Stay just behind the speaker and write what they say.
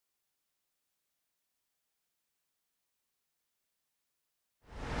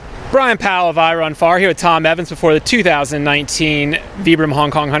Brian Powell of I Run Far here with Tom Evans before the 2019 Vibram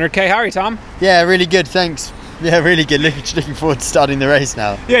Hong Kong 100K. How are you, Tom? Yeah, really good, thanks. Yeah, really good. Looking forward to starting the race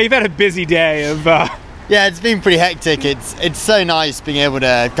now. Yeah, you've had a busy day of... Yeah, it's been pretty hectic. It's so nice being able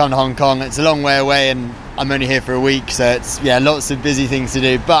to come to Hong Kong. It's a long way away and I'm only here for a week, so it's lots of busy things to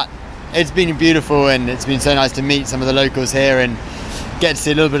do. But it's been beautiful and it's been so nice to meet some of the locals here and get to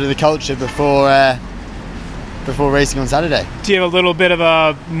see a little bit of the culture before racing on Saturday. Do you have a little bit of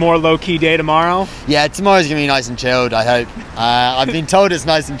a more low-key day tomorrow? Yeah, tomorrow's going to be nice and chilled, I hope. I've been told it's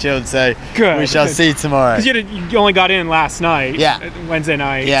nice and chilled, so good, we shall see tomorrow. Because you only got in last night, Wednesday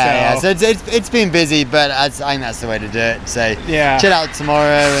night. So it's been busy, but I think that's the way to do it. So chill out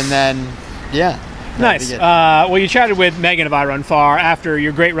tomorrow and then, Nice. Well, you chatted with Megan of I Run Far after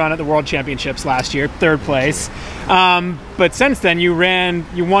your great run at the World Championships last year, 3rd place. But since then, you won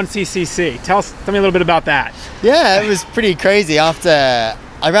CCC. Tell me a little bit about that. Yeah, it was pretty crazy. After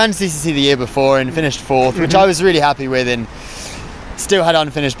I ran CCC the year before and finished 4th, which I was really happy with, and still had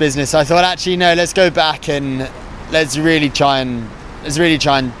unfinished business. So I thought, actually, no, let's go back and let's really try and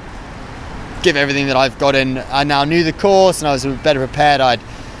give everything that I've got in. I now knew the course and I was better prepared. I'd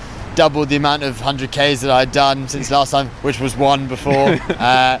doubled the amount of 100Ks that I'd done since last time, which was one before.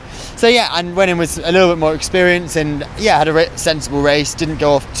 And went in with a little bit more experience and had a sensible race, didn't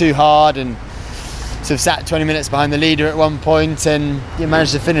go off too hard and sort of sat 20 minutes behind the leader at one point and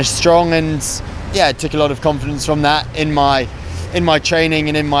managed to finish strong and took a lot of confidence from that in my training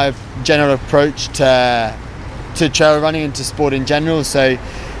and in my general approach to trail running and to sport in general. So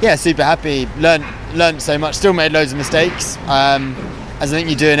super happy, learned so much, still made loads of mistakes. As I think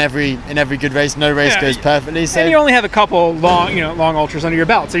you do in every good race, no race goes perfectly. So. And you only have a couple long ultras under your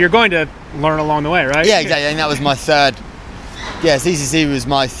belt, so you're going to learn along the way, right? Yeah, exactly. I think that was my third. Yeah, CCC was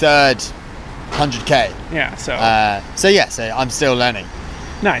my third 100K. Yeah. So I'm still learning.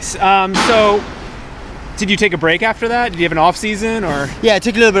 Nice. So, did you take a break after that? Did you have an off season or? Yeah, I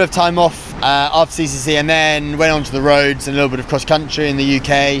took a little bit of time off after CCC, and then went on to the roads and a little bit of cross country in the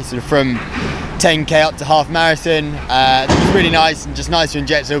UK, sort of from 10K up to half marathon. It was really nice and just nice to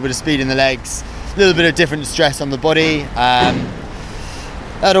inject a little bit of speed in the legs, a little bit of different stress on the body.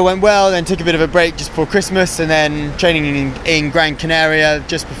 That all went well, then took a bit of a break just before Christmas and then training in Gran Canaria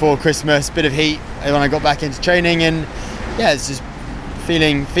just before Christmas, bit of heat when I got back into training and it's just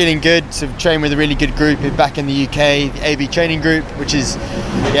feeling good. Sort of train with a really good group back in the UK, the AB training group, which is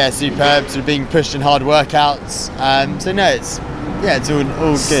superb, sort of being pushed in hard workouts. It's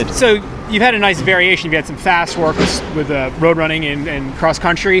all good. So you've had a nice variation. You've had some fast work with road running and cross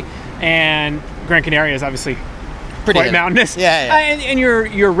country, and Gran Canaria is obviously quite mountainous. And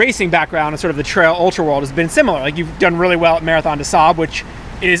your racing background and sort of the trail ultra world has been similar. Like you've done really well at Marathon des Sables, which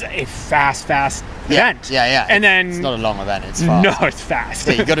is a fast event. And then it's not a long event, it's fast. No, it's fast.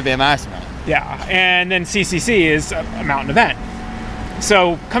 You've got to be a marathon runner. Yeah, and then CCC is a mountain event.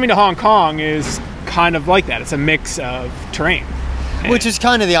 So coming to Hong Kong is kind of like that. It's a mix of terrain. Which is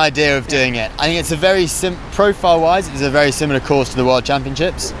kind of the idea of doing it. I think it's a very profile-wise, it's a very similar course to the World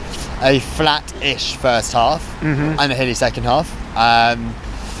Championships. A flat-ish first half and a hilly second half,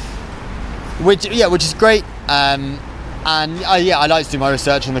 which is great. I like to do my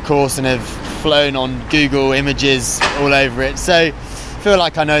research on the course and have flown on Google images all over it. So I feel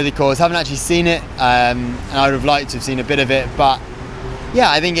like I know the course. Haven't actually seen it, and I would have liked to have seen a bit of it. But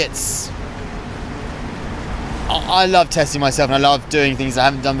I think I love testing myself and I love doing things I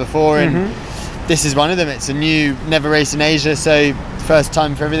haven't done before, and this is one of them. It's a new, never raced in Asia, so first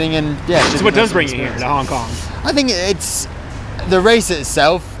time for everything, and So what does bring you here to Hong Kong? I think it's the race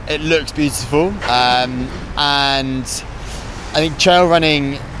itself. It looks beautiful, and I think trail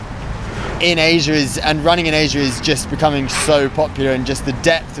running in Asia is just becoming so popular, and just the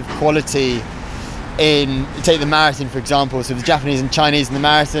depth of quality. Take the marathon for example, so the Japanese and Chinese in the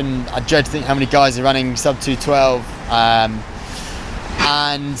marathon, I dread to think how many guys are running sub 2:12,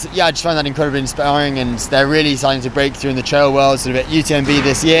 I just find that incredibly inspiring, and they're really starting to break through in the trail world. Sort of at UTMB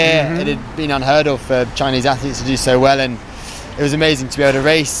this year, it had been unheard of for Chinese athletes to do so well, and it was amazing to be able to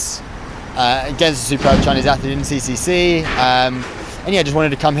race against a superb Chinese athlete in CCC. Just wanted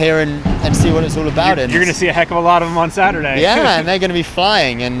to come here and see what it's all about. You're going to see a heck of a lot of them on Saturday. Yeah, and they're going to be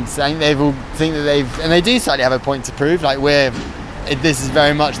flying, and I think they do slightly have a point to prove. Like this is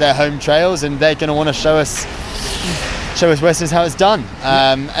very much their home trails, and they're going to want to show us Westerners how it's done.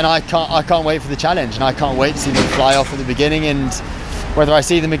 And I can't wait for the challenge, and I can't wait to see them fly off at the beginning. And whether I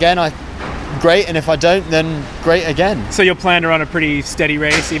see them again, great, and if I don't, then great again. So you'll plan to run a pretty steady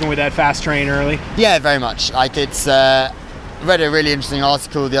race, even with that fast train early? Yeah, very much. Like it's. Read a really interesting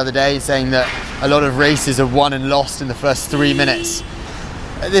article the other day saying that a lot of races are won and lost in the first 3 minutes.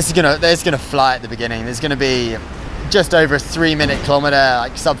 There's gonna fly at the beginning. There's gonna be just over a 3-minute kilometer,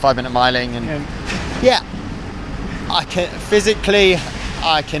 like sub 5-minute miling, and yeah, I can physically,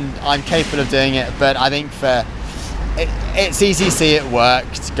 I'm capable of doing it. But I think for it's ECC, it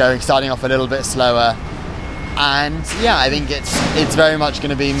worked. Starting off a little bit slower, and yeah, I think it's very much going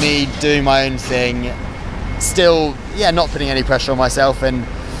to be me doing my own thing. Still, not putting any pressure on myself. And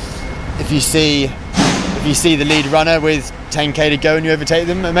if you see the lead runner with 10k to go and you overtake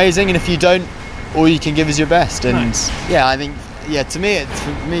them, amazing. And if you don't, all you can give is your best. And nice. I think to me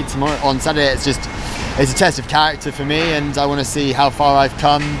tomorrow on Saturday, it's a test of character for me, and I want to see how far I've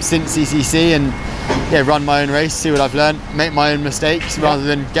come since CCC, and run my own race, see what I've learned, make my own mistakes rather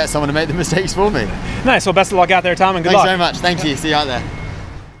than get someone to make the mistakes for me. Nice. Well, best of luck out there, Tom, and good luck. Thanks very much. Thank you. See you out there.